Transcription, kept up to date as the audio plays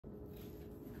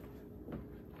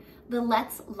The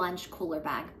Let's Lunch Cooler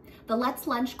Bag. The Let's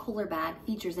Lunch Cooler Bag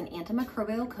features an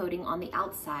antimicrobial coating on the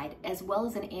outside as well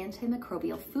as an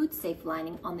antimicrobial food safe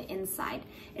lining on the inside.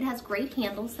 It has great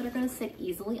handles that are going to sit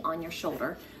easily on your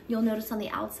shoulder. You'll notice on the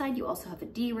outside you also have a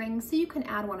D-ring, so you can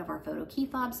add one of our photo key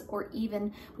fobs or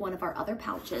even one of our other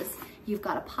pouches. You've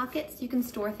got a pocket so you can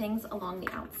store things along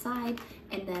the outside,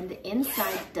 and then the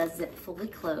inside does zip fully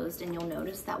closed, and you'll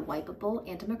notice that wipeable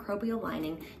antimicrobial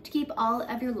lining to keep all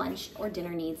of your lunch or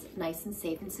dinner needs nice and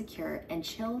safe and secure and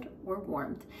chilled or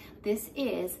warmed. This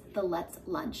is the Let's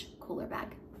Lunch Cooler Bag.